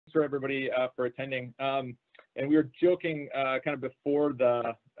for everybody for attending. And we were joking kind of before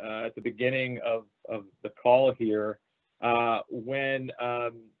the at the beginning of the call here when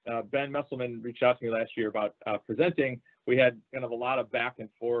Ben Messelman reached out to me last year about presenting. We had kind of a lot of back and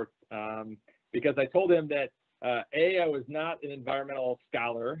forth because I told him that I was not an environmental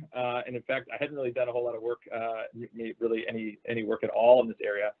scholar, and in fact, I hadn't really done a whole lot of work, really any work at all in this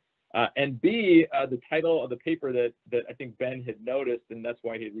area. And B, the title of the paper that I think Ben had noticed, and that's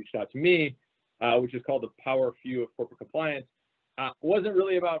why he had reached out to me, which is called The Power Few of Corporate Compliance, wasn't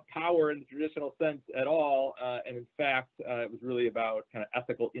really about power in the traditional sense at all. And in fact, it was really about kind of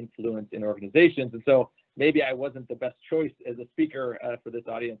ethical influence in organizations. And so maybe I wasn't the best choice as a speaker for this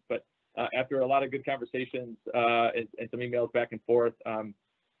audience, but after a lot of good conversations and some emails back and forth,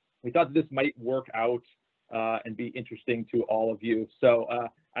 we thought that this might work out and be interesting to all of you. So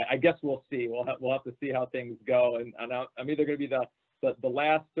I guess we'll see. We'll have to see how things go. And I'm either going to be the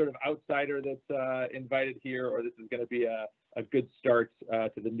last sort of outsider that's invited here, or this is going to be a good start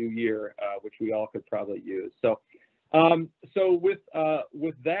to the new year, which we all could probably use. So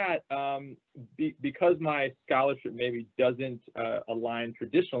with that, because my scholarship maybe doesn't align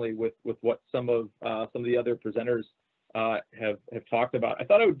traditionally with what some of the other presenters have talked about, I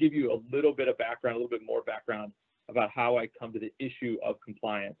thought I would give you a little bit of background, a little bit more background about how I come to the issue of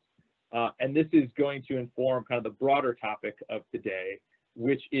compliance. And this is going to inform kind of the broader topic of today,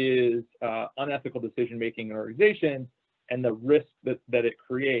 which is unethical decision-making in organizations and the risk that it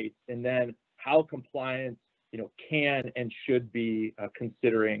creates, and then how compliance can and should be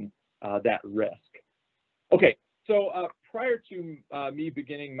considering that risk. Okay, so prior to me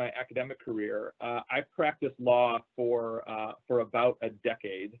beginning my academic career, I practiced law for about a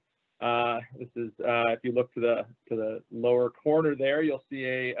decade. This is, if you look to the lower corner there, you'll see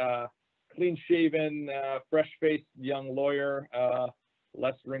a clean-shaven, fresh-faced young lawyer,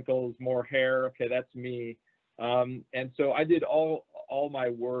 less wrinkles, more hair. Okay, that's me. And so I did all my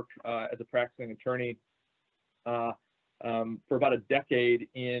work as a practicing attorney for about a decade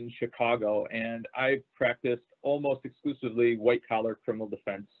in Chicago, and I practiced almost exclusively white-collar criminal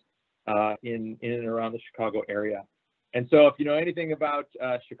defense in and around the Chicago area. And so if you know anything about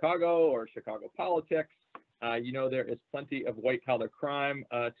Chicago or Chicago politics, there is plenty of white-collar crime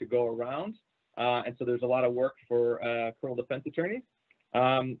to go around, and so there's a lot of work for criminal defense attorneys.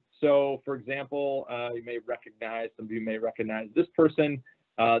 So, for example, some of you may recognize this person.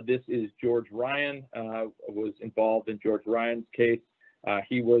 This is George Ryan. Was involved in George Ryan's case.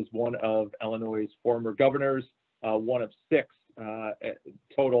 He was one of Illinois' former governors, one of 6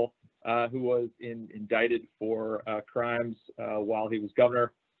 total, who was indicted for crimes while he was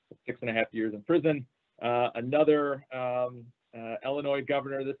governor, 6.5 years in prison. Another Illinois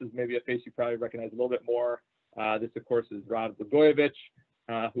governor, this is maybe a face you probably recognize a little bit more. This, of course, is Rod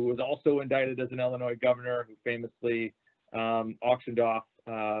Blagojevich, who was also indicted as an Illinois governor, who famously auctioned off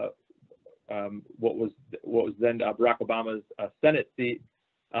what was then Barack Obama's Senate seat,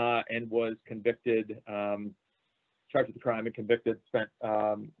 and was convicted, charged with the crime and convicted, sentenced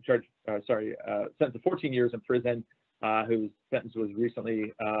to 14 years in prison, whose sentence was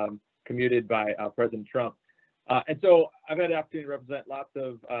recently commuted by President Trump. And so I've had the opportunity to represent lots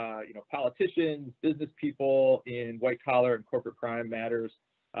of politicians, business people in white collar and corporate crime matters,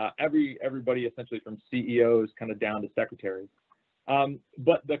 everybody essentially from CEOs kind of down to secretaries.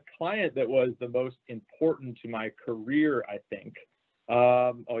 But the client that was the most important to my career, I think,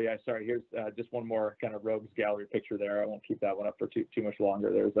 oh yeah, sorry, here's just one more kind of rogues gallery picture there. I won't keep that one up for too much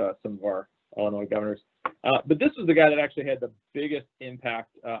longer. There's some of our Illinois governors. But this was the guy that actually had the biggest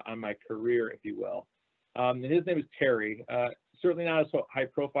impact on my career, if you will. And his name is Terry. Certainly not as high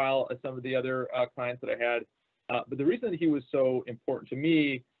profile as some of the other clients that I had. But the reason that he was so important to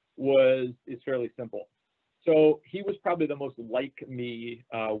me is fairly simple. So he was probably the most like me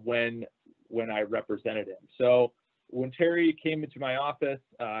when I represented him. So when Terry came into my office,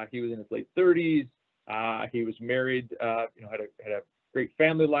 he was in his late 30s. He was married, had a great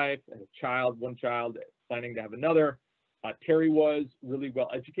family life, had a child, one child, planning to have another. Terry was really well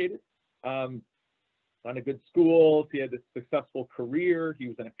educated, on a good school. He had a successful career. He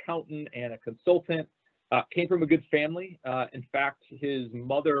was an accountant and a consultant. Came from a good family. In fact, his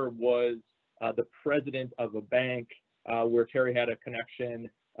mother was the president of a bank where Terry had a connection,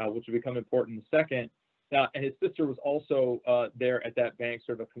 which will become important in a second. And his sister was also there at that bank,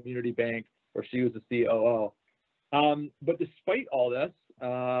 sort of a community bank, where she was the COO. But despite all this,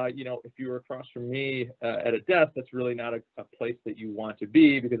 if you were across from me at a desk, that's really not a place that you want to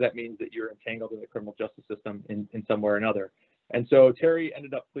be, because that means that you're entangled in the criminal justice system in some way or another. And so Terry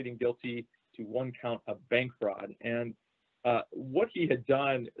ended up pleading guilty to one count of bank fraud. And what he had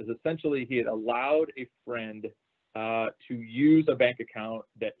done is essentially he had allowed a friend to use a bank account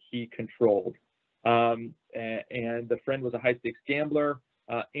that he controlled. And the friend was a high-stakes gambler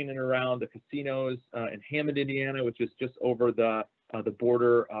in and around the casinos in Hammond, Indiana, which is just over the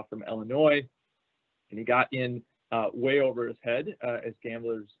border from Illinois. And he got in way over his head, as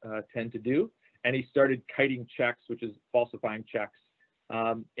gamblers tend to do. And he started kiting checks, which is falsifying checks.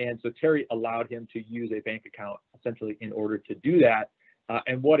 And so Terry allowed him to use a bank account essentially in order to do that.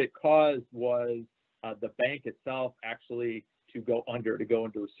 And what it caused was the bank itself actually to go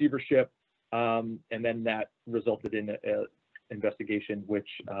into receivership. And then that resulted in an investigation which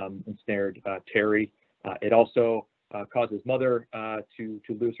ensnared Terry. It also caused his mother to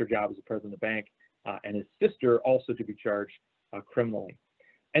lose her job as the president of the bank, and his sister also to be charged criminally.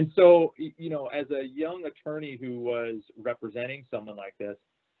 And so, you know, as a young attorney who was representing someone like this,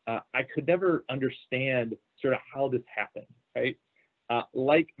 I could never understand sort of how this happened, right?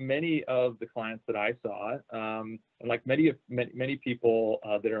 Like many of the clients that I saw, and like many people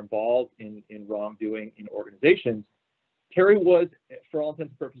that are involved in wrongdoing in organizations, Terry was, for all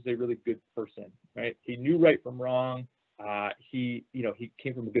intents and purposes, a really good person, right? He knew right from wrong. He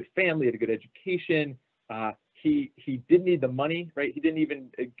came from a good family, had a good education. He didn't need the money, right? He didn't even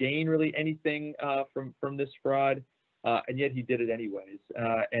gain really anything from this fraud, and yet he did it anyways,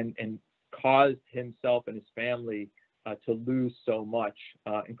 and caused himself and his family to lose so much,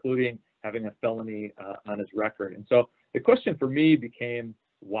 including having a felony on his record. And so the question for me became,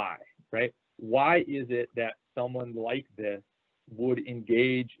 why, right? Why is it that someone like this would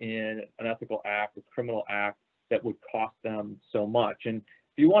engage in an ethical act, a criminal act that would cost them so much? And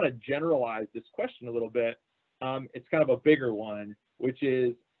if you want to generalize this question a little bit, it's kind of a bigger one, which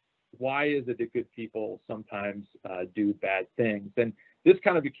is, why is it that good people sometimes do bad things? And this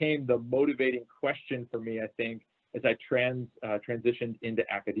kind of became the motivating question for me, I think, as I transitioned into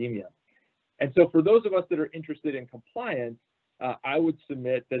academia. And so for those of us that are interested in compliance, I would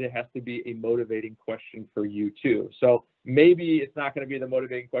submit that it has to be a motivating question for you too. So maybe it's not going to be the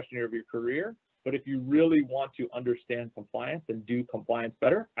motivating question of your career, but if you really want to understand compliance and do compliance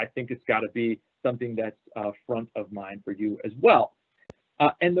better, I think it's got to be something that's front of mind for you as well.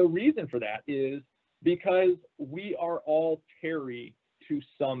 And the reason for that is because we are all Terry to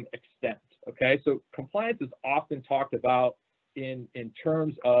some extent, okay? So compliance is often talked about in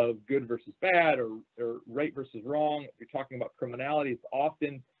terms of good versus bad or right versus wrong. If you're talking about criminality, it's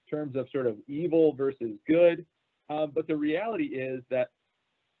often in terms of sort of evil versus good. But the reality is that,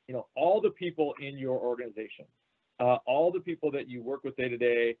 you know, all the people in your organization, all the people that you work with day to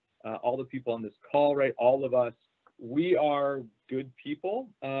day, all the people on this call, right, all of us, we are good people,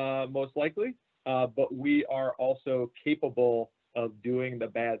 most likely, but we are also capable of doing the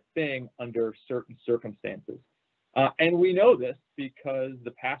bad thing under certain circumstances. And we know this because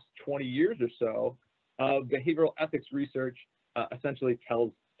the past 20 years or so of behavioral ethics research essentially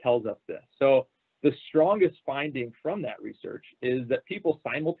tells us this. So the strongest finding from that research is that people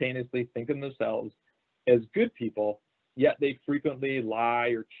simultaneously think of themselves as good people, yet they frequently lie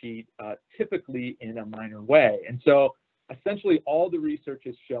or cheat, typically in a minor way. And so essentially all the research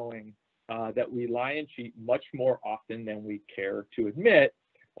is showing that we lie and cheat much more often than we care to admit,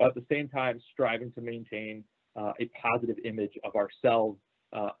 while at the same time striving to maintain a positive image of ourselves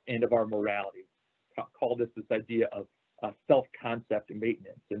and of our morality. Call this idea of self-concept and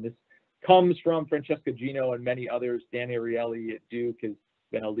maintenance. And this comes from Francesca Gino and many others. Dan Ariely at Duke has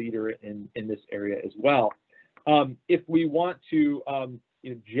been a leader in this area as well. If we want to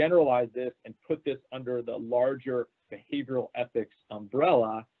generalize this and put this under the larger behavioral ethics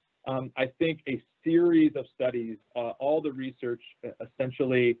umbrella, I think a series of studies, all the research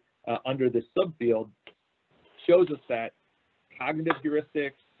essentially under this subfield, shows us that cognitive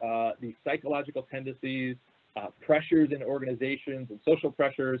heuristics, the psychological tendencies, pressures in organizations and social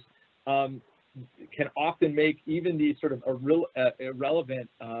pressures can often make even these sort of irrelevant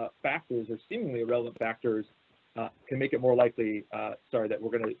factors or seemingly irrelevant factors can make it more likely,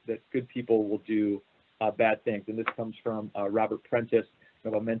 that good people will do bad things. And this comes from Robert Prentice,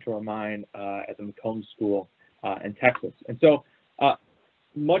 a mentor of mine at the Macomb School in Texas. And so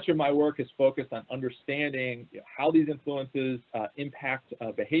much of my work is focused on understanding how these influences impact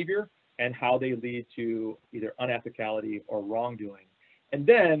behavior and how they lead to either unethicality or wrongdoing. And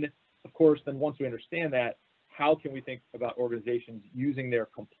then, of course, once we understand that, how can we think about organizations using their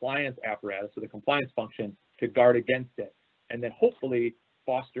compliance apparatus, so the compliance function, to guard against it, and then hopefully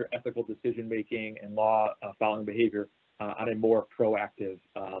foster ethical decision-making and law-following behavior on a more proactive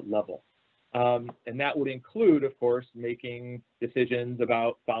level. And that would include, of course, making decisions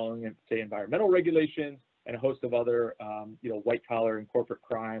about following, say, environmental regulations, and a host of other, white collar and corporate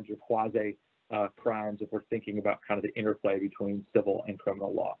crimes or quasi crimes if we're thinking about kind of the interplay between civil and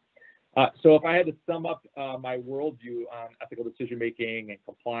criminal law. So if I had to sum up my worldview on ethical decision making and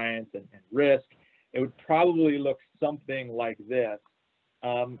compliance and risk, it would probably look something like this,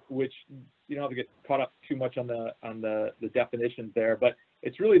 which you don't have to get caught up too much on the definitions there, but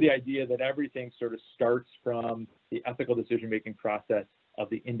it's really the idea that everything sort of starts from the ethical decision making process of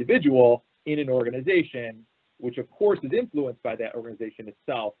the individual in an organization, which of course is influenced by that organization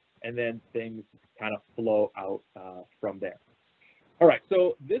itself, and then things kind of flow out from there. All right,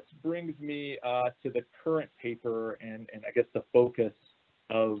 so this brings me to the current paper and I guess the focus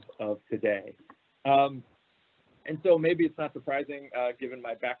of today. And so maybe it's not surprising, given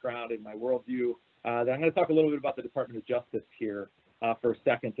my background and my worldview, that I'm going to talk a little bit about the Department of Justice here for a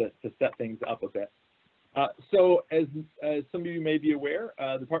second to set things up a bit. So as some of you may be aware,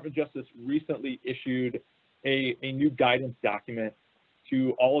 the Department of Justice recently issued a new guidance document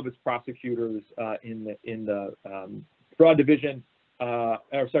to all of its prosecutors in the fraud division,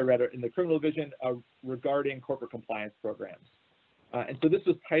 in the criminal division regarding corporate compliance programs. And so this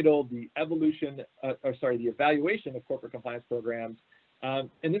was titled the evaluation of corporate compliance programs.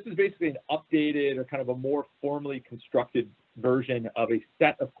 And this is basically an updated or kind of a more formally constructed version of a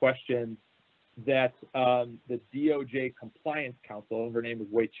set of questions that the DOJ Compliance Council, her name is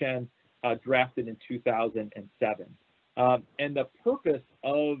Wei Chen, drafted in 2007. And the purpose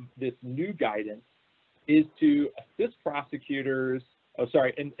of this new guidance is to assist prosecutors,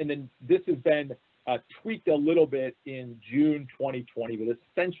 and then this has been tweaked a little bit in June 2020, but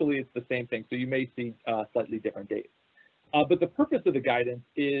essentially it's the same thing. So you may see slightly different dates. But the purpose of the guidance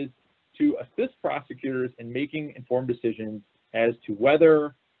is to assist prosecutors in making informed decisions as to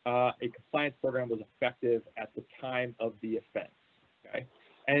whether a compliance program was effective at the time of the offense. Okay,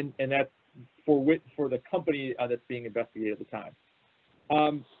 and that's for the company that's being investigated at the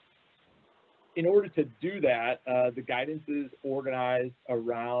time. In order to do that, the guidance is organized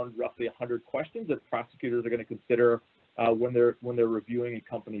around roughly 100 questions that prosecutors are going to consider when they're reviewing a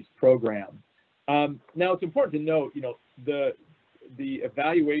company's program. Now, it's important to note, the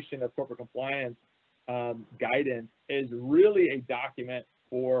evaluation of corporate compliance guidance is really a document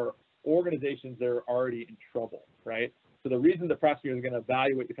for organizations that are already in trouble, right? So the reason the prosecutor is going to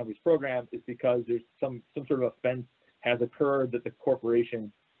evaluate the company's program is because there's some sort of offense has occurred that the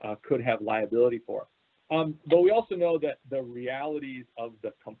corporation could have liability for. But we also know that the realities of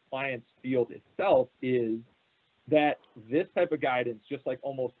the compliance field itself is that this type of guidance, just like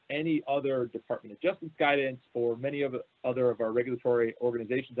almost any other Department of Justice guidance or many of other of our regulatory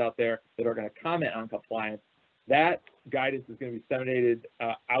organizations out there that are going to comment on compliance, that guidance is going to be disseminated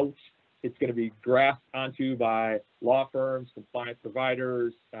out. It's going to be grasped onto by law firms, compliance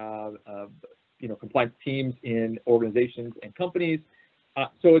providers, compliance teams in organizations and companies.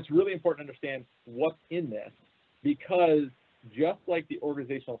 So it's really important to understand what's in this, because just like the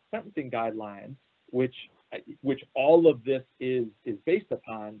organizational sentencing guidelines, which all of this is based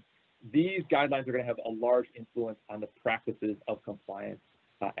upon, these guidelines are going to have a large influence on the practices of compliance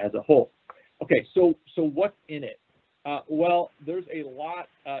as a whole. Okay, so what's in it? Well, there's a lot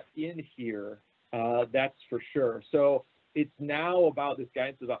in here, that's for sure. So it's now this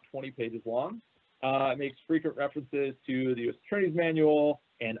guidance is about 20 pages long. It makes frequent references to the U.S. Attorney's Manual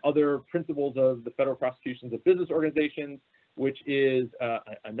and other principles of the Federal Prosecutions of Business Organizations, which is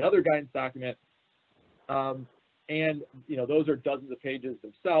another guidance document. And those are dozens of pages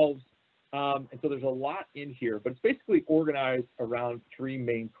themselves. And so there's a lot in here, but it's basically organized around three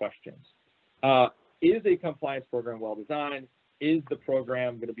main questions. Is a compliance program well designed? Is the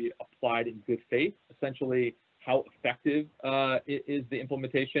program going to be applied in good faith? Essentially, how effective is the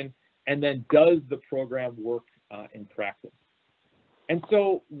implementation? And then does the program work in practice? And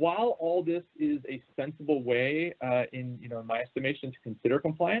so while all this is a sensible way, in my estimation, to consider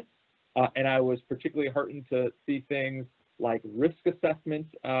compliance, and I was particularly heartened to see things like risk assessment,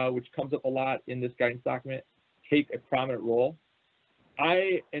 which comes up a lot in this guidance document, take a prominent role,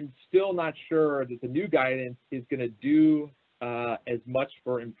 I am still not sure that the new guidance is going to do as much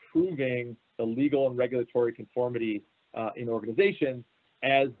for improving the legal and regulatory conformity in organizations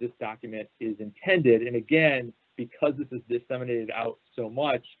as this document is intended. And again, because this is disseminated out so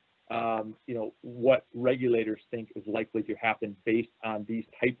much, what regulators think is likely to happen based on these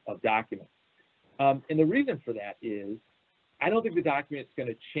types of documents. And the reason for that is, I don't think the document is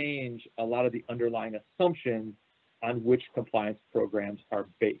going to change a lot of the underlying assumptions on which compliance programs are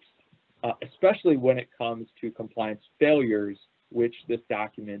based, especially when it comes to compliance failures, which this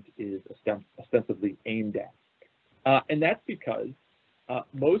document is ostensibly aimed at. And that's because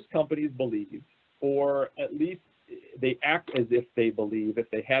most companies believe or at least they act as if they believe, if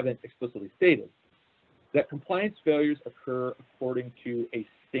they haven't explicitly stated, that compliance failures occur according to a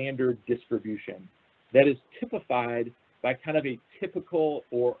standard distribution that is typified by kind of a typical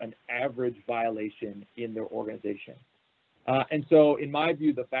or an average violation in their organization. And so in my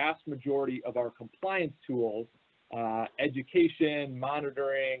view, the vast majority of our compliance tools, education,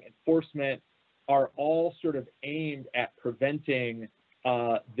 monitoring, enforcement, are all sort of aimed at preventing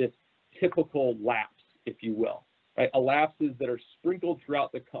this typical lapse, if you will, right? Lapses that are sprinkled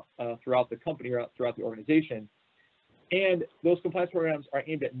throughout the company or throughout the organization. And those compliance programs are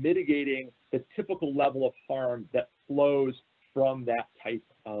aimed at mitigating the typical level of harm that flows from that type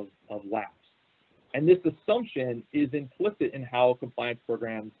of lapse. And this assumption is implicit in how compliance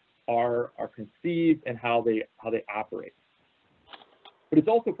programs are conceived and how they operate. But it's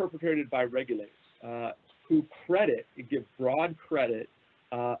also perpetrated by regulators who give broad credit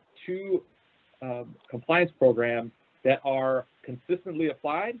to compliance programs that are consistently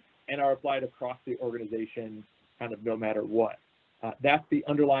applied and are applied across the organization, kind of no matter what. That's the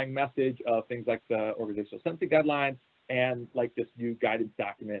underlying message of things like the organizational sentencing guidelines and like this new guidance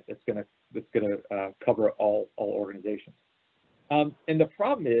document that's going to cover all organizations. And the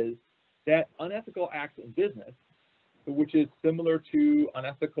problem is that unethical acts in business, which is similar to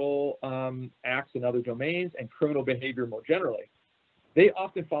unethical acts in other domains and criminal behavior more generally, they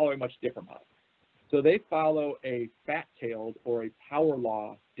often follow a much different model. So they follow a fat-tailed or a power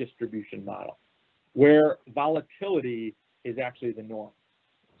law distribution model, where volatility is actually the norm.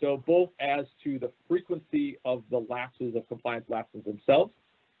 So both as to the frequency of the lapses of compliance lapses themselves,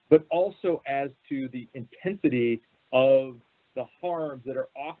 but also as to the intensity of the harms that are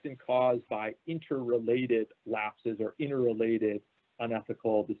often caused by interrelated lapses or interrelated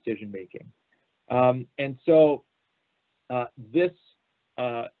unethical decision-making. And so this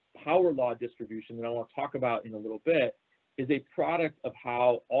power law distribution that I want to talk about in a little bit is a product of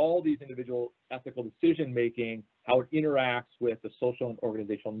how all these individual ethical decision-making, how it interacts with the social and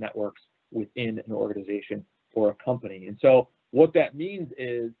organizational networks within an organization or a company. And so what that means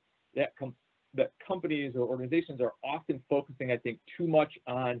is that companies or organizations are often focusing, I think, too much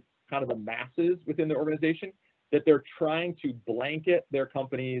on kind of the masses within the organization, that they're trying to blanket their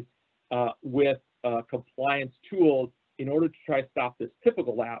companies with compliance tools in order to try to stop this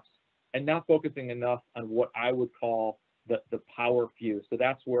typical lapse and not focusing enough on what I would call the power few. So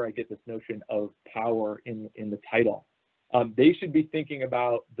that's where I get this notion of power in the title. They should be thinking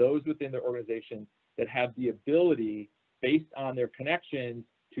about those within their organization that have the ability, based on their connections,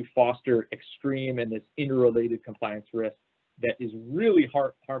 to foster extreme and this interrelated compliance risk that is really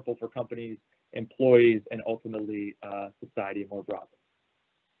harmful for companies, employees, and ultimately society more broadly.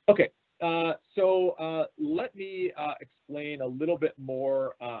 Okay, so let me explain a little bit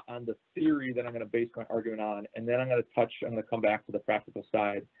more on the theory that I'm going to base my argument on, and then I'm going to come back to the practical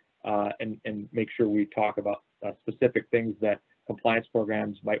side and make sure we talk about specific things that compliance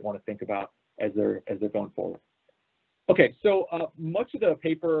programs might want to think about as they're going forward. Okay, so much of the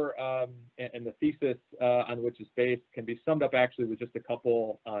paper and the thesis on which it's based can be summed up actually with just a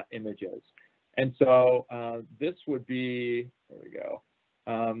couple images. And so this would be, there we go.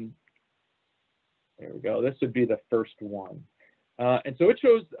 There we go. This would be the first one. And so it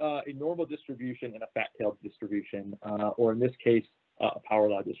shows a normal distribution and a fat-tailed distribution, or in this case, a power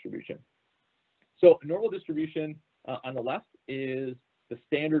law distribution. So a normal distribution on the left is the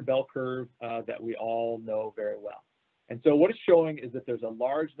standard bell curve that we all know very well. And so what it's showing is that there's a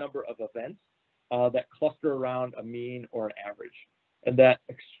large number of events that cluster around a mean or an average, and that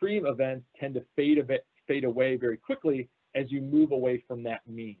extreme events tend to fade away very quickly as you move away from that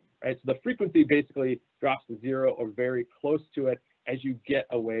mean, right? So the frequency basically drops to zero or very close to it as you get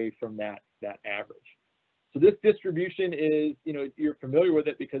away from that average. So this distribution is, you're familiar with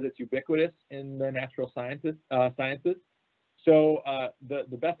it because it's ubiquitous in the natural sciences. So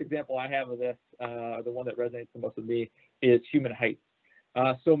the best example I have of this, the one that resonates the most with me, is human height.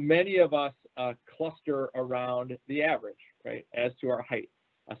 So many of us cluster around the average, right, as to our height.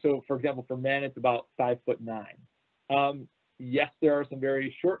 So for example, for men, it's about 5'9". Yes, there are some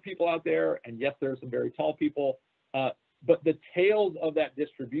very short people out there, and yes, there are some very tall people, but the tails of that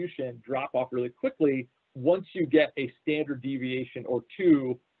distribution drop off really quickly once you get a standard deviation or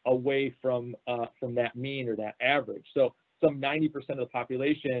two away from that mean or that average. So some 90% of the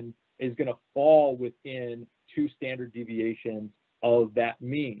population is going to fall within 2 standard deviations of that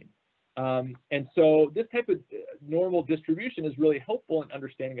mean. And so this type of normal distribution is really helpful in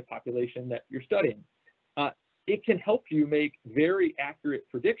understanding a population that you're studying. It can help you make very accurate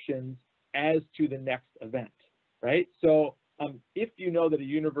predictions as to the next event, right? So if you know that a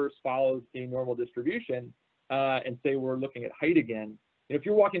universe follows a normal distribution, and say we're looking at height again, if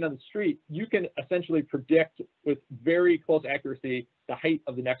you're walking down the street, you can essentially predict with very close accuracy the height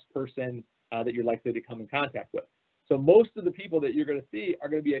of the next person that you're likely to come in contact with. So most of the people that you're going to see are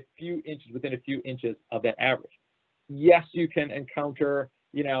going to be a few inches, within a few inches of that average. Yes, you can encounter,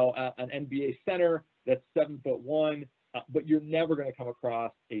 you know, an NBA center that's 7'1", but you're never going to come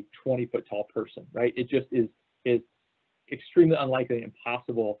across a 20-foot tall person, right? It just is extremely unlikely,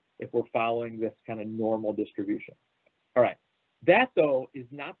 impossible if we're following this kind of normal distribution. All right. That, though, is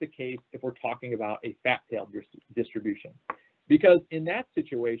not the case if we're talking about a fat-tailed distribution, because in that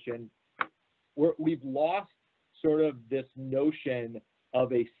situation, we've lost sort of this notion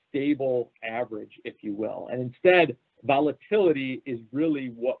of a stable average, if you will, and instead, volatility is really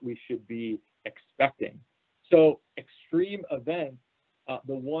what we should be expecting. So extreme events,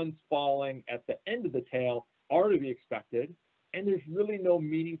 the ones falling at the end of the tail, are to be expected, and there's really no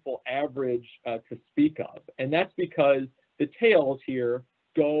meaningful average to speak of, and that's because the tails here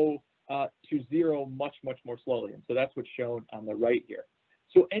go to zero much, much more slowly. And so that's what's shown on the right here.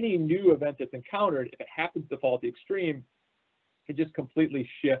 So any new event that's encountered, if it happens to fall at the extreme, it just completely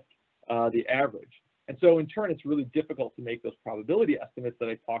shift the average. And so in turn, it's really difficult to make those probability estimates that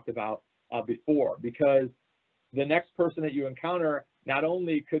I talked about before, because the next person that you encounter not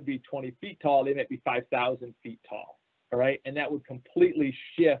only could be 20 feet tall, they might be 5,000 feet tall, all right? And that would completely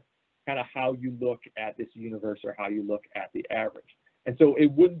shift kind of how you look at this universe or how you look at the average. And so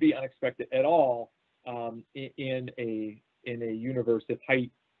it wouldn't be unexpected at all in a universe if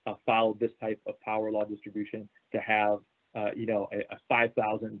height followed this type of power law distribution to have you know, a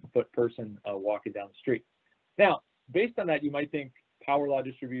 5,000 foot person walking down the street. Now, based on that, you might think power law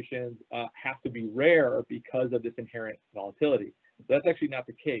distributions have to be rare because of this inherent volatility. That's actually not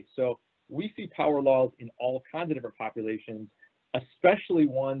the case. So we see power laws in all kinds of different populations, especially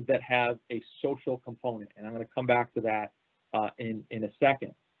ones that have a social component. And I'm going to come back to that in a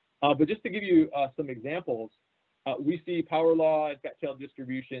second. But just to give you some examples, we see power law and fat-tailed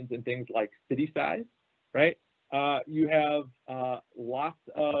distributions in things like city size, right? You have lots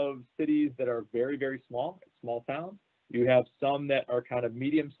of cities that are very, very small, small towns. You have some that are kind of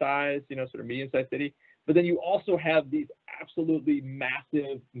medium-sized, you know, sort of medium-sized city. But then you also have these absolutely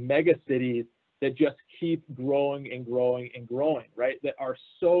massive mega cities that just keep growing and growing and growing, right? That are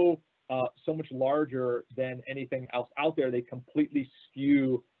so much larger than anything else out there. They completely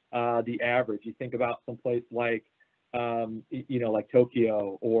skew the average. You think about someplace like, you know, like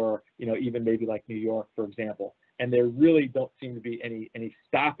Tokyo, or, you know, even maybe like New York, for example. And there really don't seem to be any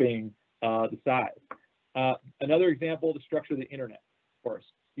stopping the size. Another example, the structure of the internet, of course.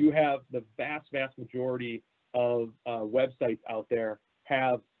 You have the vast majority of websites out there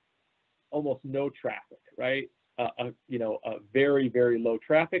have almost no traffic, right? You know, a very, very low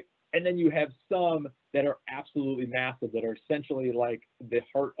traffic. And then you have some that are absolutely massive, that are essentially like the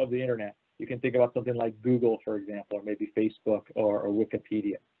heart of the internet. You can think about something like Google, for example, or maybe Facebook or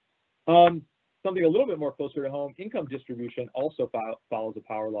Wikipedia. Something a little bit more closer to home, income distribution also follows a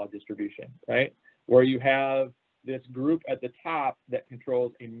power law distribution, right? Where you have this group at the top that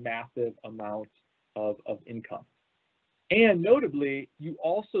controls a massive amount of income. And notably, you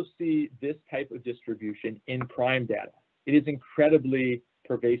also see this type of distribution in crime data. It is incredibly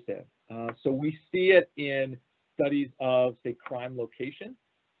pervasive. So we see it in studies of, say, crime location,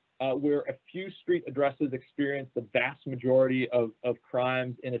 where a few street addresses experience the vast majority of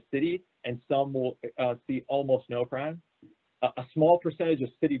crimes in a city, and some will see almost no crime. A small percentage of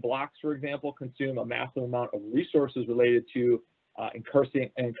city blocks, for example, consume a massive amount of resources related to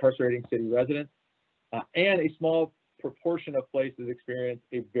incarcerating city residents, and a small proportion of places experience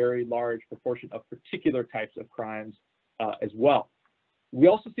a very large proportion of particular types of crimes as well. We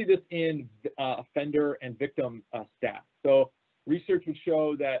also see this in offender and victim stats. So research would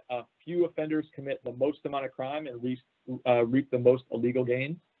show that a few offenders commit the most amount of crime and reap the most illegal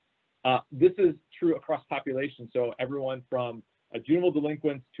gains. This is true across populations. So everyone from juvenile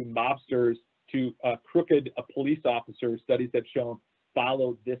delinquents to mobsters to crooked police officers, studies have shown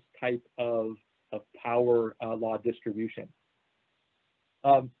follow this type of power law distribution.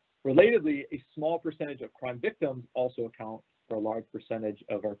 Relatedly, a small percentage of crime victims also account for a large percentage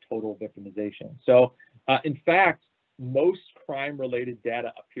of our total victimization. So in fact, most crime-related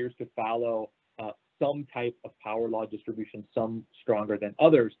data appears to follow some type of power law distribution, some stronger than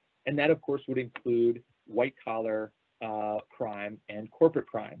others. And that, of course, would include white-collar crime and corporate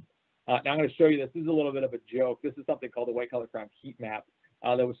crime. Now, I'm going to show you this. This is a little bit of a joke. This is something called the white-collar crime heat map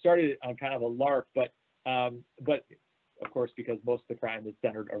that was started on kind of a lark, but of course, because most of the crime is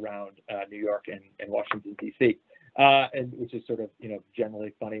centered around New York and Washington, D.C. and which is sort of,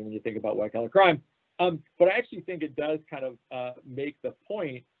 generally funny when you think about white collar crime. But I actually think it does kind of make the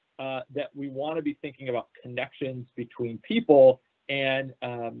point that we want to be thinking about connections between people and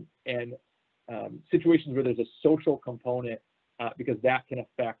situations where there's a social component, because that can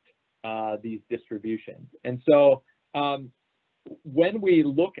affect these distributions. And so when we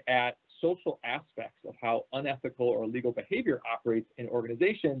look at social aspects of how unethical or illegal behavior operates in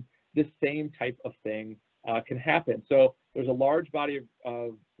organizations, the same type of thing can happen. So there's a large body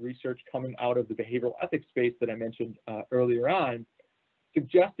of research coming out of the behavioral ethics space that I mentioned earlier on,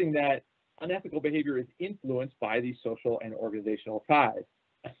 suggesting that unethical behavior is influenced by these social and organizational ties.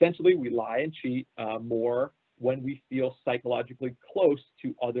 Essentially, we lie and cheat more when we feel psychologically close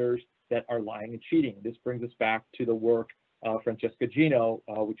to others that are lying and cheating. This brings us back to the work Francesca Gino,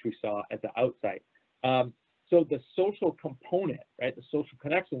 which we saw at the outset. So the social component, right, the social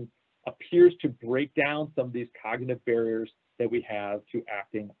connection appears to break down some of these cognitive barriers that we have to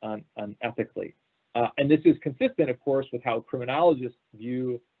acting unethically. And this is consistent, of course, with how criminologists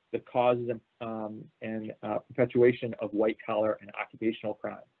view the causes and perpetuation of white collar and occupational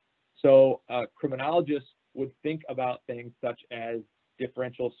crime. So criminologists would think about things such as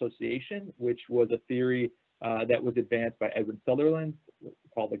differential association, which was a theory that was advanced by Edwin Sutherland,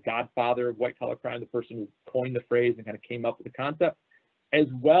 called the godfather of white collar crime, the person who coined the phrase and kind of came up with the concept, as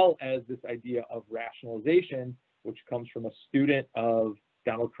well as this idea of rationalization, which comes from a student of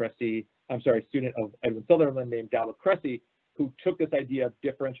student of Edwin Sutherland named Donald Cressy, who took this idea of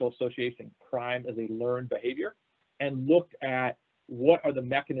differential association, crime as a learned behavior, and looked at what are the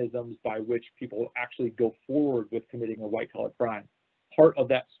mechanisms by which people actually go forward with committing a white collar crime. Part of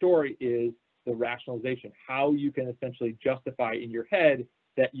that story is the rationalization, how you can essentially justify in your head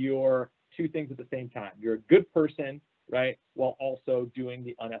that you're two things at the same time. You're a good person, right, while also doing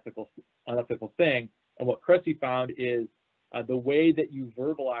the unethical thing. And what Cressy found is the way that you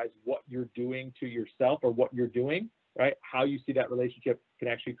verbalize what you're doing to yourself or what you're doing, right, how you see that relationship can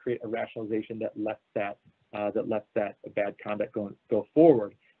actually create a rationalization that lets that bad conduct go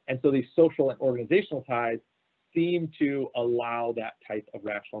forward. And so these social and organizational ties seem to allow that type of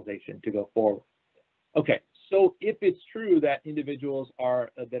rationalization to go forward. Okay, so if it's true that individuals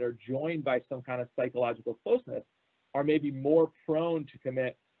that are joined by some kind of psychological closeness are maybe more prone to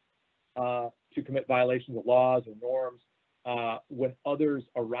commit violations of laws or norms when others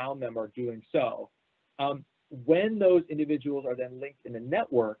around them are doing so, when those individuals are then linked in a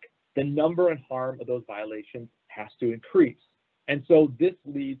network, the number and harm of those violations has to increase. And so this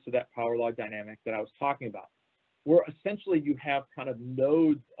leads to that power law dynamic that I was talking about, where essentially you have kind of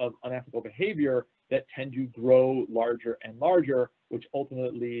nodes of unethical behavior that tend to grow larger and larger, which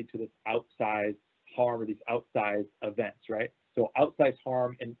ultimately lead to this outsized harm or these outsized events, right? So outsized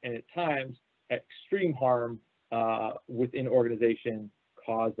harm and at times extreme harm within organizations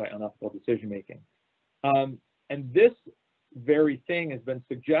caused by unethical decision making. And this very thing has been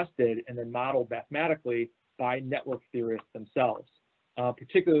suggested and then modeled mathematically by network theorists themselves,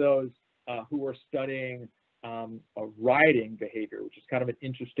 particularly those who are studying rioting behavior, which is kind of an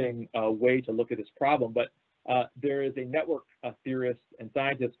interesting way to look at this problem. But there is a network theorist and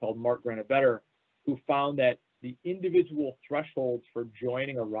scientist called Mark Granovetter who found that the individual thresholds for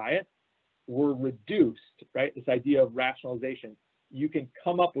joining a riot were reduced, right? This idea of rationalization. You can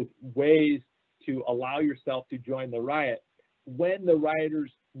come up with ways to allow yourself to join the riot when the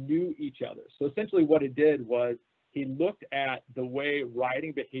rioters knew each other. So essentially what it did was he looked at the way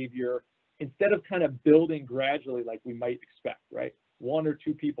rioting behavior, instead of kind of building gradually like we might expect, right? One or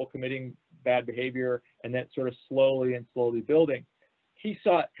two people committing bad behavior and then sort of slowly building. He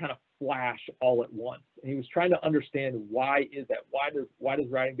saw it kind of flash all at once. And he was trying to understand why is that? Why does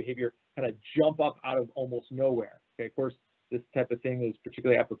rioting behavior kind of jump up out of almost nowhere? Okay, of course, this type of thing is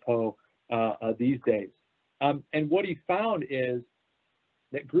particularly apropos these days. And what he found is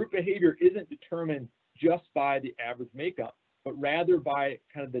that group behavior isn't determined just by the average makeup, but rather by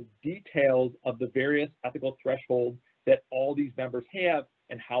kind of the details of the various ethical thresholds that all these members have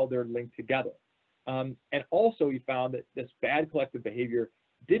and how they're linked together. And also he found that this bad collective behavior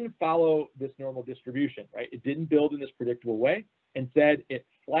didn't follow this normal distribution, right? It didn't build in this predictable way. Instead, it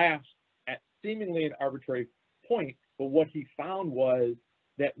flashed at seemingly an arbitrary point. But what he found was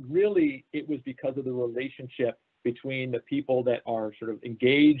that really it was because of the relationship between the people that are sort of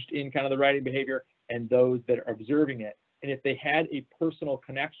engaged in kind of the rioting behavior and those that are observing it. And if they had a personal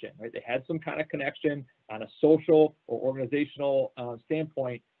connection, right, they had some kind of connection on a social or organizational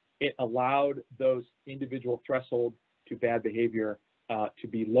standpoint, it allowed those individual thresholds to bad behavior to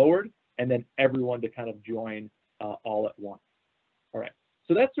be lowered, and then everyone to kind of join all at once. All right.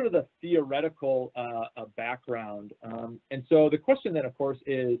 So that's sort of the theoretical background. And so the question then, of course,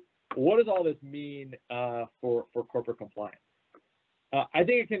 is what does all this mean for corporate compliance? I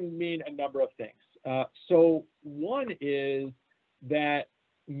think it can mean a number of things. So one is that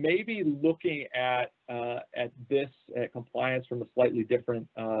maybe looking at compliance from a slightly different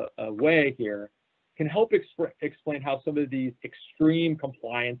way here can help explain how some of these extreme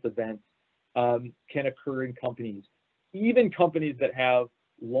compliance events can occur in companies, even companies that have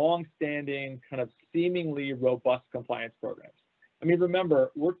long-standing, kind of seemingly robust compliance programs. I mean,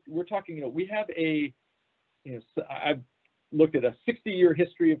 remember, we're talking, we have I've looked at a 60-year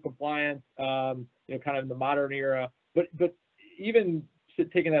history of compliance, kind of in the modern era, but even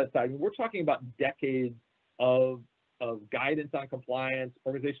taking that aside, we're talking about decades of guidance on compliance,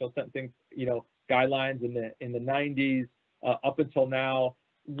 organizational sentencing, guidelines in the 90s up until now.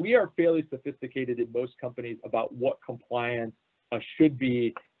 We are fairly sophisticated in most companies about what compliance should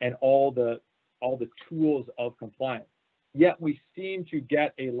be and all the tools of compliance. Yet we seem to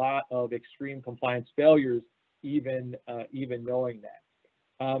get a lot of extreme compliance failures, even knowing that.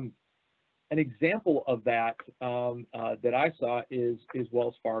 An example of that that I saw is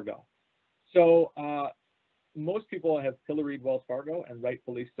Wells Fargo. So most people have pilloried Wells Fargo, and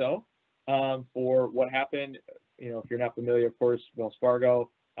rightfully so, for what happened. If you're not familiar, of course, Wells Fargo,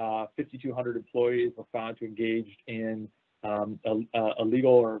 5,200 employees were found to engage in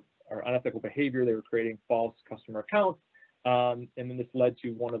illegal or unethical behavior. They were creating false customer accounts, and then this led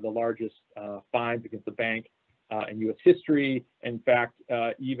to one of the largest fines against the bank in U.S. history. In fact,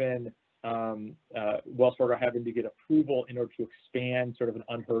 even Wells Fargo having to get approval in order to expand, sort of an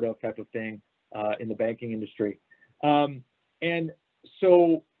unheard of type of thing in the banking industry. And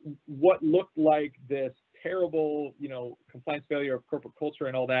so what looked like this terrible, compliance failure of corporate culture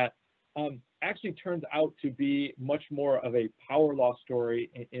and all that, actually turns out to be much more of a power law story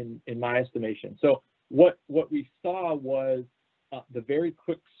in my estimation. So what we saw was the very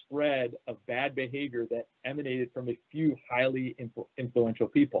quick spread of bad behavior that emanated from a few highly influential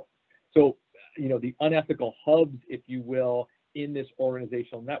people. So, the unethical hubs, if you will, in this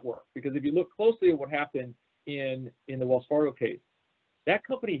organizational network. Because if you look closely at what happened in the Wells Fargo case, that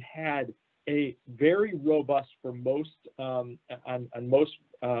company had a very robust, for most on most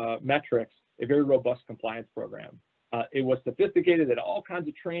metrics, a very robust compliance program. It was sophisticated at all kinds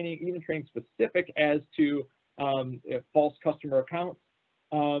of training, even training specific as to false customer accounts.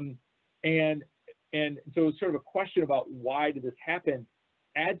 And so it's sort of a question about why did this happen.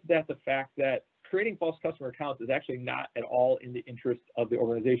 Add to that the fact that creating false customer accounts is actually not at all in the interest of the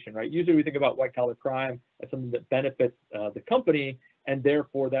organization, right? Usually we think about white collar crime as something that benefits the company, and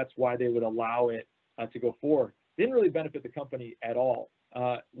therefore that's why they would allow it to go forward. It didn't really benefit the company at all.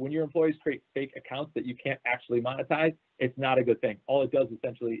 When your employees create fake accounts that you can't actually monetize, it's not a good thing. All it does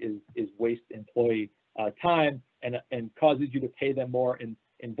essentially is waste employee time and causes you to pay them more in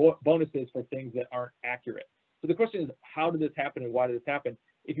bonuses for things that aren't accurate. So the question is, how did this happen and why did this happen?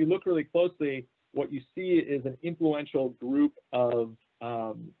 If you look really closely, what you see is an influential group of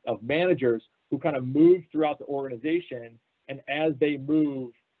managers who kind of move throughout the organization, and as they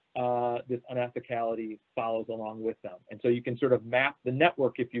move, this unethicality follows along with them. And so you can sort of map the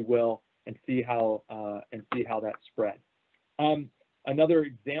network, if you will, and see how that spread. Another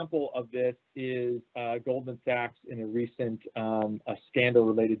example of this is Goldman Sachs in a recent scandal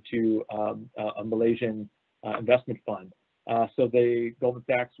related to a Malaysian investment fund. So Goldman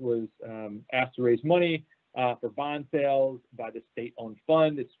Sachs was asked to raise money for bond sales by the state-owned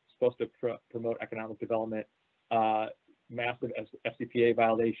fund. It's supposed to promote economic development. Massive FCPA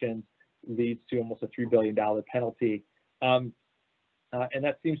violations leads to almost a $3 billion penalty. And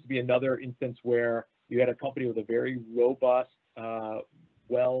that seems to be another instance where you had a company with a very robust,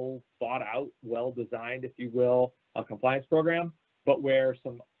 well thought out, well designed, if you will, compliance program, but where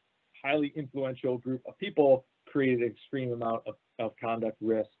some highly influential group of people created an extreme amount of conduct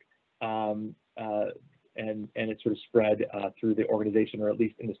risk, and it sort of spread through the organization, or at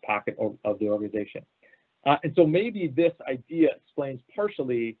least in this pocket of the organization. And so maybe this idea explains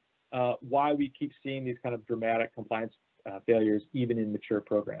partially why we keep seeing these kind of dramatic compliance failures even in mature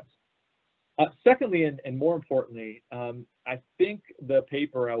programs. Secondly, and more importantly, I think the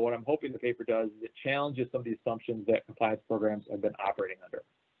paper, what I'm hoping the paper does, is it challenges some of the assumptions that compliance programs have been operating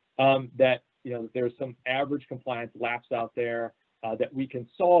under. That there's some average compliance lapse out there that we can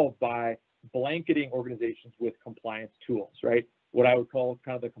solve by blanketing organizations with compliance tools, right? What I would call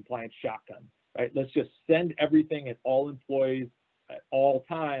kind of the compliance shotgun, right? Let's just send everything at all employees at all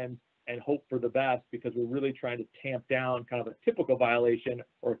times and hope for the best, because we're really trying to tamp down kind of a typical violation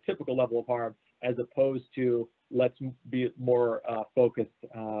or a typical level of harm, as opposed to let's be more focused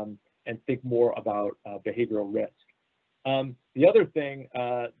and think more about behavioral risk. The other thing,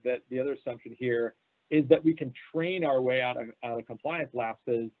 the other assumption here is that we can train our way out of compliance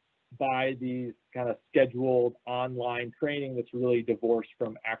lapses by these kind of scheduled online training that's really divorced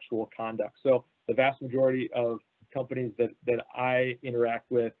from actual conduct. So the vast majority of companies that I interact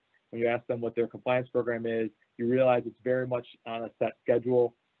with, when you ask them what their compliance program is, you realize it's very much on a set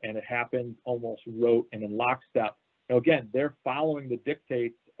schedule, and it happens almost rote and in lockstep. Now, again, they're following the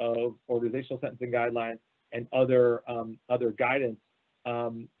dictates of organizational sentencing guidelines and other guidance,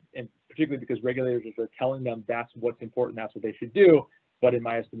 and particularly because regulators are telling them that's what's important, that's what they should do. But in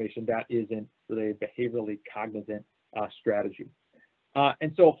my estimation, that isn't really a behaviorally cognizant strategy.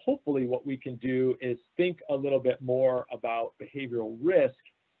 And so hopefully what we can do is think a little bit more about behavioral risk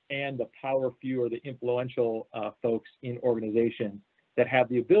and the power few or the influential folks in organizations that have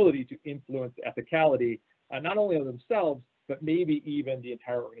the ability to influence ethicality, not only of themselves, but maybe even the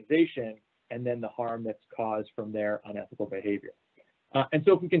entire organization, and then the harm that's caused from their unethical behavior. And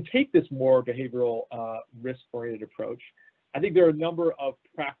so if we can take this more behavioral risk-oriented approach, I think there are a number of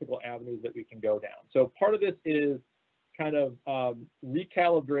practical avenues that we can go down. So part of this is kind of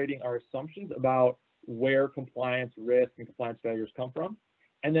recalibrating our assumptions about where compliance risk and compliance failures come from,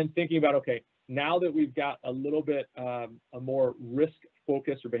 and then thinking about, okay, now that we've got a little bit a more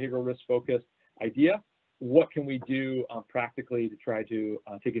risk-focused or behavioral risk-focused idea, what can we do practically to try to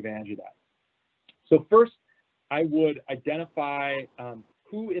take advantage of that? So first, I would identify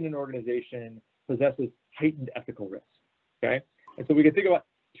who in an organization possesses heightened ethical risk, okay? And so we can think about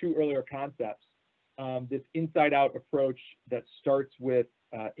two earlier concepts, this inside-out approach that starts with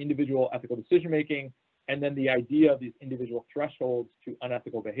individual ethical decision-making, and then the idea of these individual thresholds to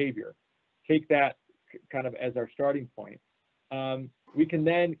unethical behavior. Take that kind of as our starting point. We can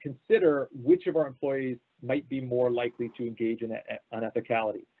then consider which of our employees might be more likely to engage in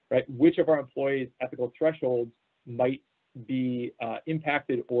unethicality, right? Which of our employees' ethical thresholds might be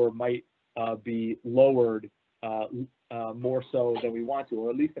impacted or might be lowered more so than we want to, or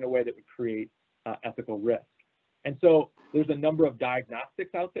at least in a way that would create ethical risk. And so there's a number of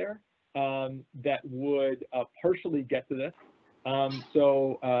diagnostics out there that would partially get to this.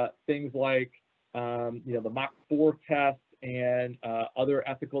 So things like the Mach 4 test and other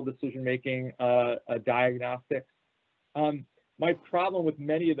ethical decision-making diagnostics. My problem with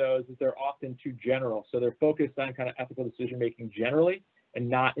many of those is they're often too general. So they're focused on kind of ethical decision-making generally and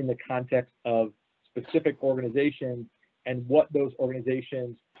not in the context of specific organizations and what those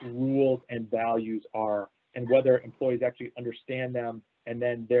organizations' rules and values are, and whether employees actually understand them and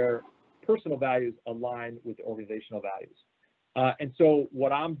then their personal values align with the organizational values. And so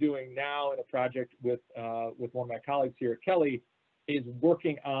what I'm doing now in a project with one of my colleagues here at Kelly is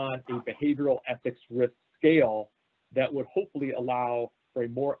working on a behavioral ethics risk scale that would hopefully allow for a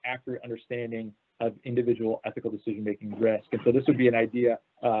more accurate understanding of individual ethical decision-making risk. And so this would be an idea,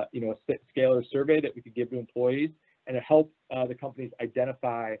 a scalar survey that we could give to employees, and to help the companies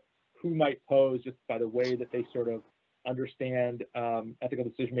identify who might pose, just by the way that they sort of understand ethical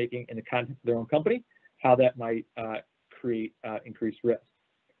decision-making in the context of their own company, how that might create increased risk.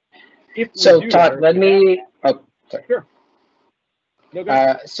 So Todd, let me, sorry. Sure.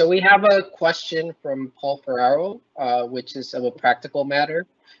 No, so we have a question from Paul Ferraro, which is of a practical matter.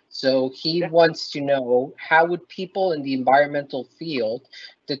 So he wants to know, how would people in the environmental field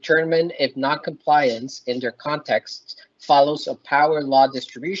determine if non-compliance in their context follows a power law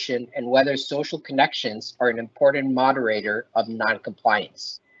distribution, and whether social connections are an important moderator of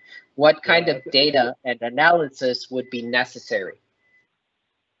non-compliance? What kind of data and analysis would be necessary?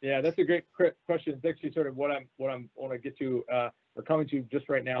 Yeah, that's a great question. It's actually sort of what I want to get to or coming to just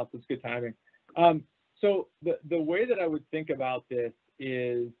right now, so it's good timing. So the way that I would think about this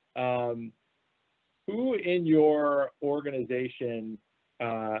is who in your organization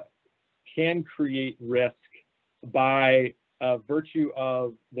can create risk by virtue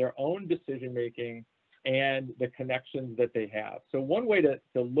of their own decision making and the connections that they have. So one way to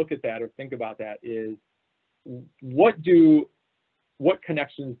look at that or think about that is what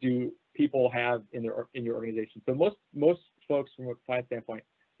connections do people have in your organization? So most folks from a compliance standpoint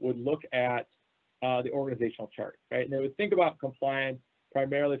would look at the organizational chart, right? And they would think about compliance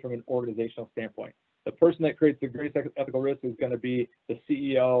primarily from an organizational standpoint. The person that creates the greatest ethical risk is going to be the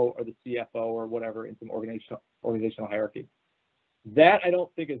CEO or the CFO or whatever in some organizational hierarchy. That I don't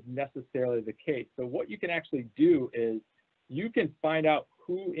think is necessarily the case. So what you can actually do is you can find out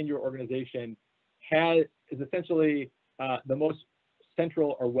who in your organization is essentially the most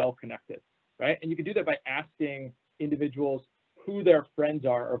central or well connected, right? And you can do that by asking individuals who their friends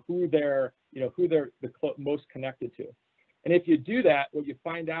are or who they're most connected to. And if you do that, what you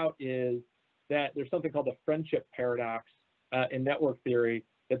find out is that there's something called the friendship paradox in network theory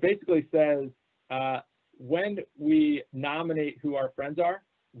that basically says when we nominate who our friends are,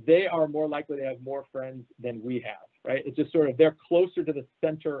 they are more likely to have more friends than we have, right? It's just sort of, they're closer to the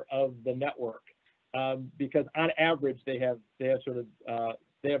center of the network because on average they have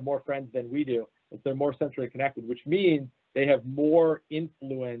more friends than we do. They're more centrally connected, which means they have more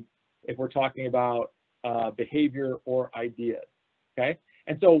influence if we're talking about behavior or ideas, okay?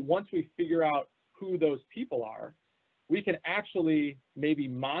 And so once we figure out who those people are, we can actually maybe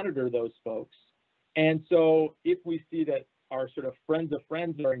monitor those folks. And so if we see that our sort of friends of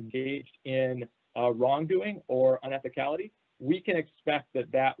friends are engaged in wrongdoing or unethicality, we can expect that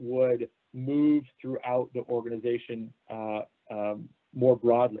that would move throughout the organization more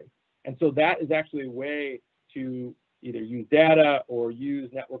broadly. And so that is actually a way to either use data or use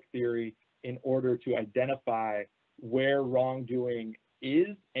network theory in order to identify where wrongdoing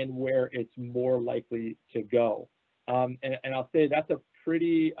is and where it's more likely to go. And I'll say that's a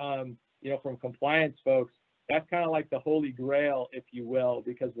pretty, from compliance folks, that's kind of like the holy grail, if you will,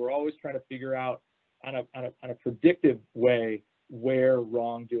 because we're always trying to figure out on a predictive way where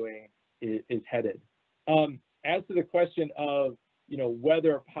wrongdoing is headed. As to the question of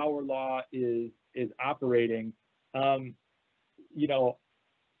whether power law is operating,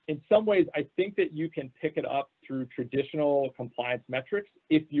 in some ways, I think that you can pick it up through traditional compliance metrics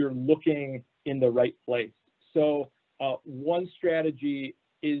if you're looking in the right place. So one strategy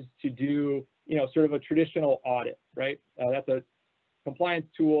is to do, sort of a traditional audit, right? That's a compliance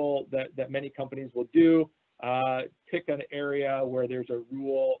tool that many companies will do. Pick an area where there's a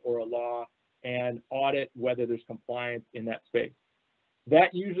rule or a law and audit whether there's compliance in that space.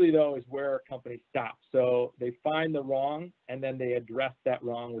 That usually, though, is where companies stop. So they find the wrong and then they address that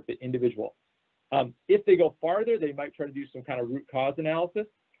wrong with the individual. If they go farther, they might try to do some kind of root cause analysis,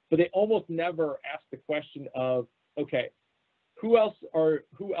 but they almost never ask the question of, okay, who else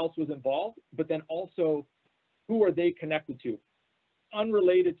was involved, but then also who are they connected to,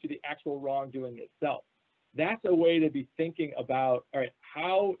 unrelated to the actual wrongdoing itself. That's a way to be thinking about, all right,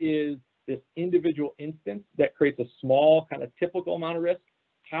 how is this individual instance that creates a small kind of typical amount of risk,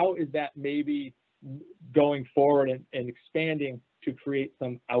 how is that maybe going forward and expanding to create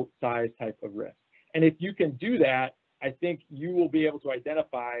some outsized type of risk? And if you can do that, I think you will be able to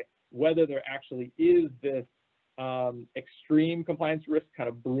identify whether there actually is this extreme compliance risk kind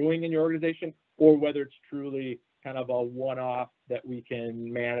of brewing in your organization, or whether it's truly kind of a one-off that we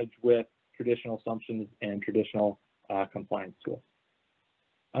can manage with traditional assumptions and traditional compliance tools.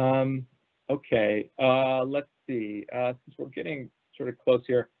 Okay, let's see, since we're getting sort of close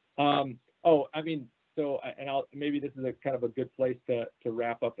here. Maybe this is a kind of a good place to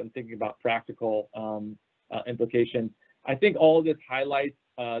wrap up and thinking about practical implications. I think all of this highlights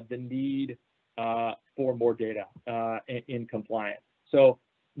the need for more data in compliance. So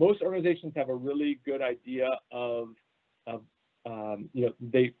most organizations have a really good idea of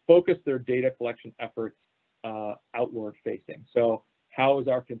they focus their data collection efforts outward facing. So how is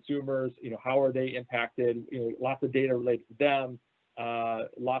our consumers, how are they impacted? Lots of data related to them,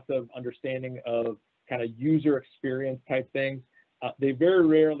 lots of understanding of kind of user experience type things. They very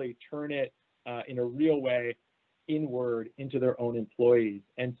rarely turn it in a real way inward into their own employees.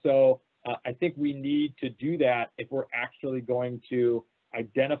 And so I think we need to do that if we're actually going to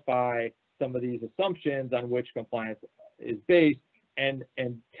identify some of these assumptions on which compliance is based and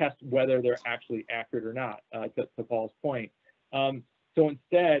test whether they're actually accurate or not, to Paul's point. So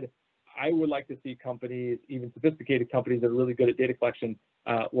instead, I would like to see companies, even sophisticated companies that are really good at data collection,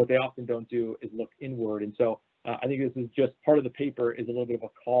 what they often don't do is look inward. And so I think this is just part of the paper is a little bit of a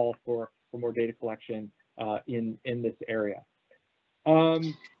call for more data collection in this area.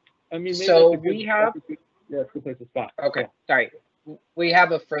 Maybe so it's a good place to stop. Okay, sorry. We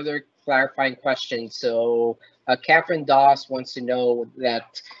have a further clarifying question. So Catherine Doss wants to know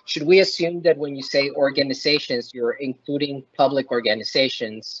that, should we assume that when you say organizations, you're including public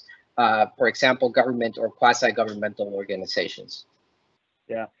organizations, for example, government or quasi-governmental organizations?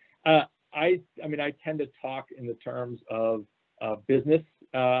 Yeah, I tend to talk in the terms of business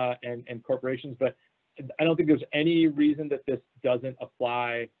and corporations, but I don't think there's any reason that this doesn't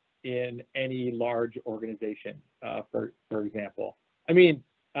apply in any large organization, for example.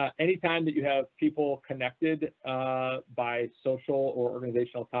 Anytime that you have people connected by social or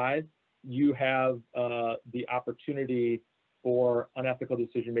organizational ties, you have the opportunity for unethical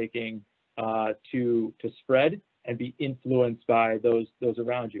decision-making to spread and be influenced by those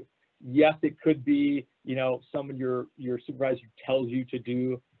around you. Yes, it could be, someone your supervisor tells you to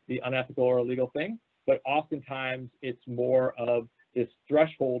do the unethical or illegal thing, but oftentimes it's more of this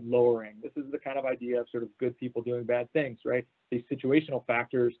threshold lowering. This is the kind of idea of sort of good people doing bad things, right? These situational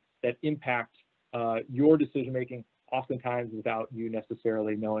factors that impact your decision making, oftentimes without you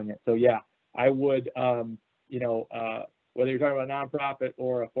necessarily knowing it. So yeah, I would, whether you're talking about a nonprofit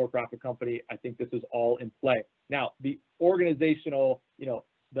or a for-profit company, I think this is all in play. Now, the organizational,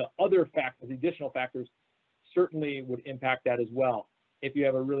 the other factors, the additional factors, certainly would impact that as well. If you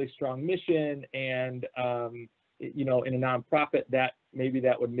have a really strong mission and, in a nonprofit, that maybe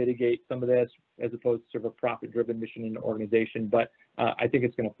that would mitigate some of this as opposed to sort of a profit-driven mission in an organization. But I think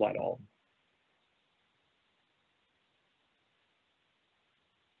it's going to apply to all of them.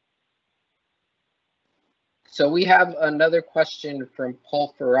 So we have another question from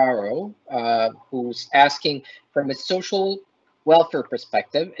Paul Ferraro, who's asking, from a social welfare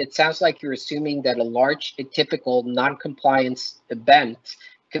perspective, it sounds like you're assuming that a large, atypical non-compliance event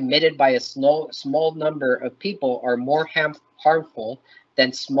committed by a small number of people are more harmful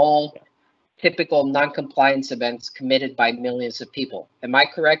than small, typical non-compliance events committed by millions of people. Am I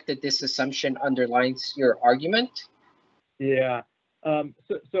correct that this assumption underlines your argument? Yeah.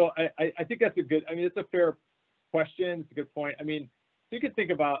 So I think that's it's a fair question. It's a good point. You could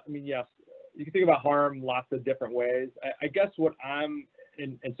think about, yes, you can think about harm lots of different ways. I guess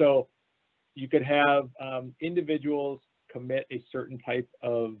so you could have individuals commit a certain type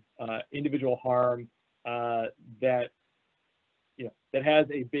of individual harm that has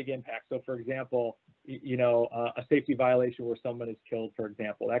a big impact. So for example, a safety violation where someone is killed, for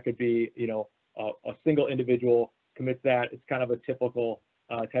example, that could be, a single individual commits that. It's kind of a typical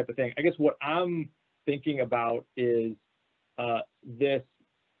type of thing. I guess what I'm thinking about is this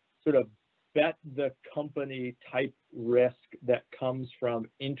sort of bet the company type risk that comes from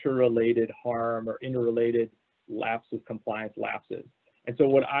interrelated harm or interrelated lapses, compliance lapses. And so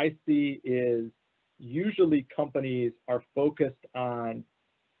what I see is usually companies are focused on,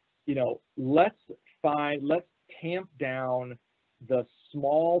 let's tamp down the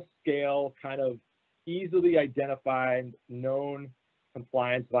small scale kind of easily identified known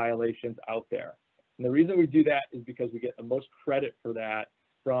compliance violations out there. And the reason we do that is because we get the most credit for that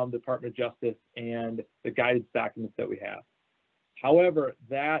from the Department of Justice and the guidance documents that we have. However,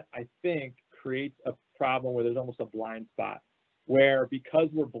 that I think creates a problem where there's almost a blind spot, where because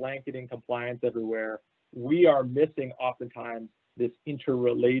we're blanketing compliance everywhere, we are missing oftentimes this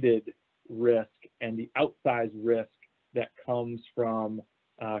interrelated risk and the outsized risk that comes from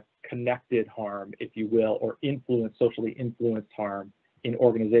connected harm, if you will, or socially influenced harm in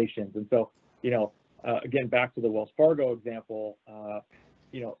organizations. And so, again, back to the Wells Fargo example,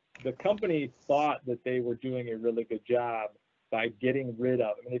 the company thought that they were doing a really good job by getting rid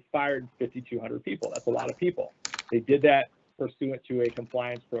of, they fired 5,200 people. That's a lot of people. They did that pursuant to a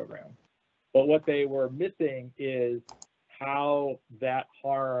compliance program. But what they were missing is how that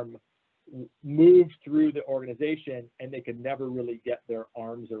harm moved through the organization, and they could never really get their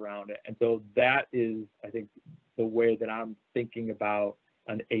arms around it. And so that is, I think, the way that I'm thinking about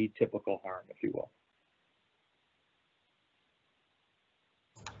an atypical harm, if you will.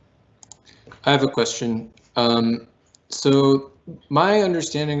 I have a question. So my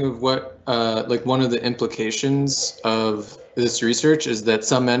understanding of what, one of the implications of this research is that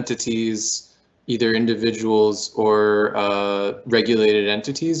some entities, either individuals or regulated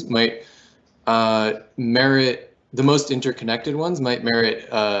entities, might merit, the most interconnected ones might merit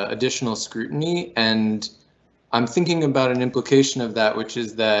additional scrutiny. And I'm thinking about an implication of that, which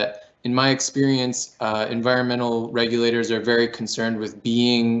is that in my experience, environmental regulators are very concerned with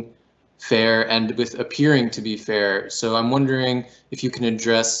being fair and with appearing to be fair. So I'm wondering if you can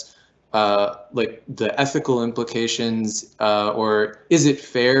address the ethical implications, or is it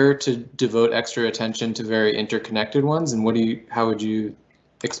fair to devote extra attention to very interconnected ones? And how would you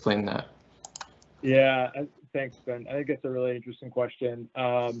explain that? Yeah, thanks, Ben. I think it's a really interesting question.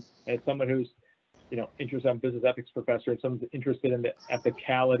 As someone who's, interested, I'm a business ethics professor, and someone's interested in the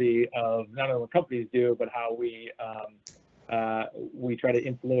ethicality of not only what companies do, but how we try to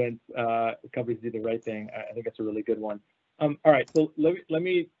influence companies to do the right thing. I think that's a really good one. All right, so let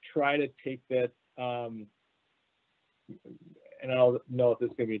me try to take this, and I don't know if this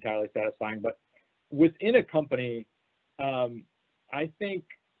is going to be entirely satisfying, but within a company, I think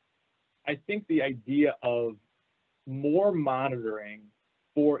the idea of more monitoring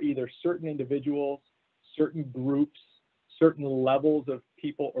for either certain individuals, certain groups, certain levels of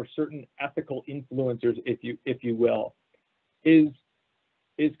people, or certain ethical influencers, if you will, is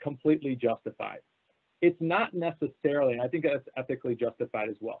completely justified. It's not necessarily, and I think that's ethically justified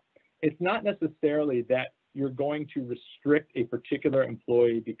as well. it's not necessarily that you're going to restrict a particular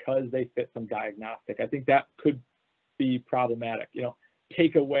employee because they fit some diagnostic. I think that could be problematic,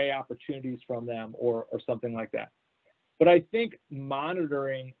 take away opportunities from them or something like that. But I think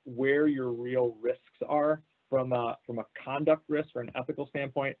monitoring where your real risks are from a conduct risk or an ethical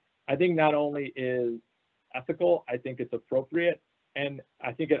standpoint, I think not only is ethical, I think it's appropriate. And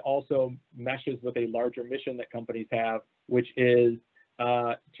I think it also meshes with a larger mission that companies have, which is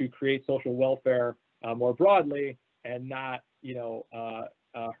to create social welfare more broadly and not,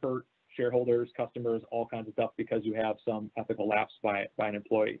 hurt shareholders, customers, all kinds of stuff because you have some ethical lapse by an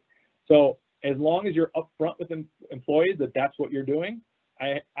employee. So as long as you're upfront with employees that that's what you're doing,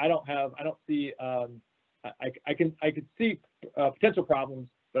 I don't see I could see potential problems,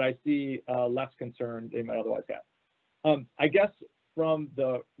 but I see less concern they might otherwise have. I guess from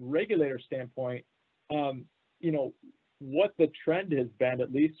the regulator standpoint, what the trend has been,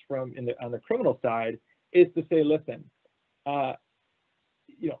 at least from on the criminal side, is to say, listen,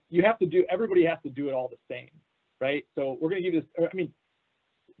 you have to do, everybody has to do it all the same, right? So we're going to give this,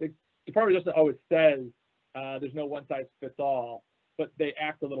 the Department of Justice always says there's no one size fits all, but they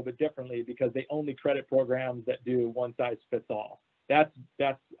act a little bit differently because they only credit programs that do one size fits all. That's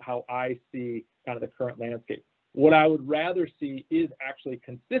how I see kind of the current landscape. What I would rather see is actually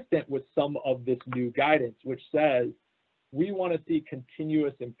consistent with some of this new guidance, which says we want to see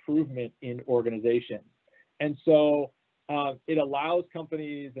continuous improvement in organizations. And so it allows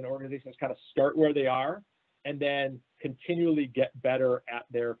companies and organizations kind of start where they are and then continually get better at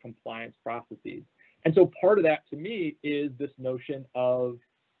their compliance processes. And so part of that to me is this notion of,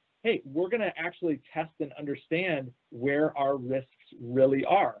 hey, we're going to actually test and understand where our risks really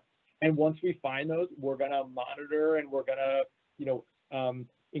are. And once we find those, we're going to monitor and we're going to,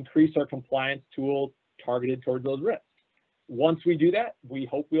 increase our compliance tools targeted towards those risks. Once we do that, we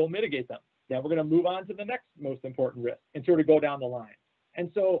hope we'll mitigate them. Then we're going to move on to the next most important risk and sort of go down the line. And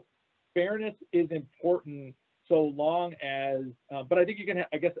so fairness is important so long as, but I think you can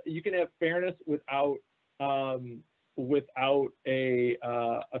have fairness without a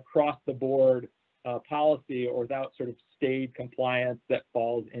across the board policy or without sort of staid compliance that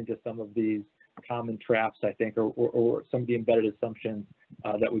falls into some of these common traps, I think, or some of the embedded assumptions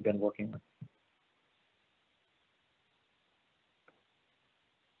that we've been working with.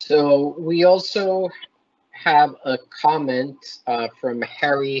 So we also have a comment from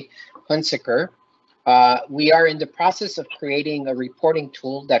Harry Hunsaker. We are in the process of creating a reporting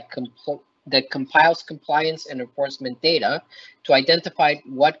tool that compiles compliance and enforcement data to identify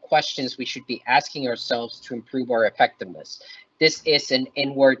what questions we should be asking ourselves to improve our effectiveness. This is an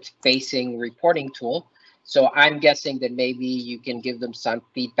inward-facing reporting tool, so I'm guessing that maybe you can give them some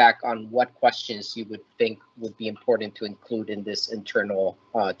feedback on what questions you would think would be important to include in this internal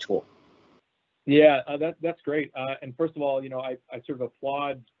tool. Yeah, that's great. And first of all, I sort of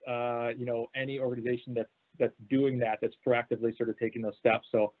applaud, any organization that's doing that, that's proactively sort of taking those steps.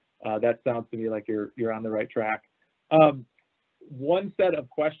 So that sounds to me like you're on the right track. One set of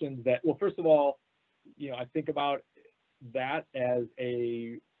questions that, well, first of all, I think about that as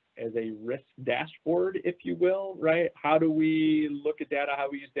a risk dashboard, if you will, right? How do we look at data? How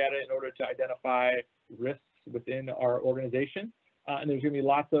do we use data in order to identify risks within our organization? And there's going to be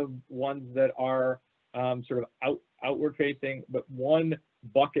lots of ones that are sort of outward facing, but one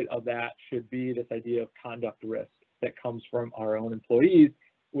bucket of that should be this idea of conduct risk that comes from our own employees,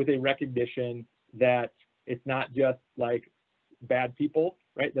 with a recognition that it's not just like bad people,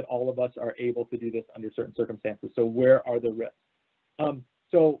 right? That all of us are able to do this under certain circumstances. So where are the risks?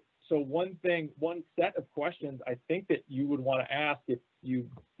 So one set of questions I think that you would want to ask if you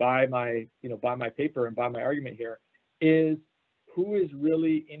buy my paper and buy my argument here is, who is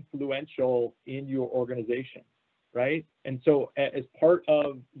really influential in your organization, right? And so as part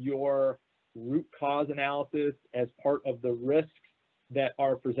of your root cause analysis, as part of the risks that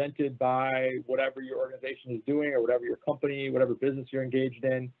are presented by whatever your organization is doing or whatever your company, whatever business you're engaged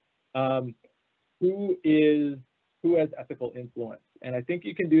in, who has ethical influence? And I think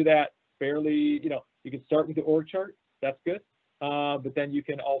you can do that fairly, you can start with the org chart, that's good. But then you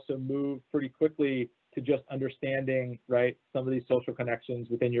can also move pretty quickly to just understanding, right, some of these social connections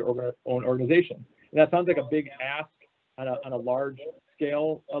within your own organization. And that sounds like a big ask on a large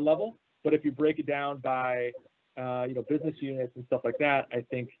scale level, but if you break it down by business units and stuff like that, I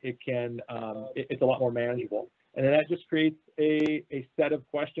think it can it's a lot more manageable. And then that just creates a set of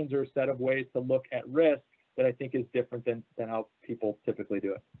questions or a set of ways to look at risk that I think is different than how people typically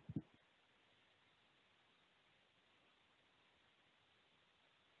do it.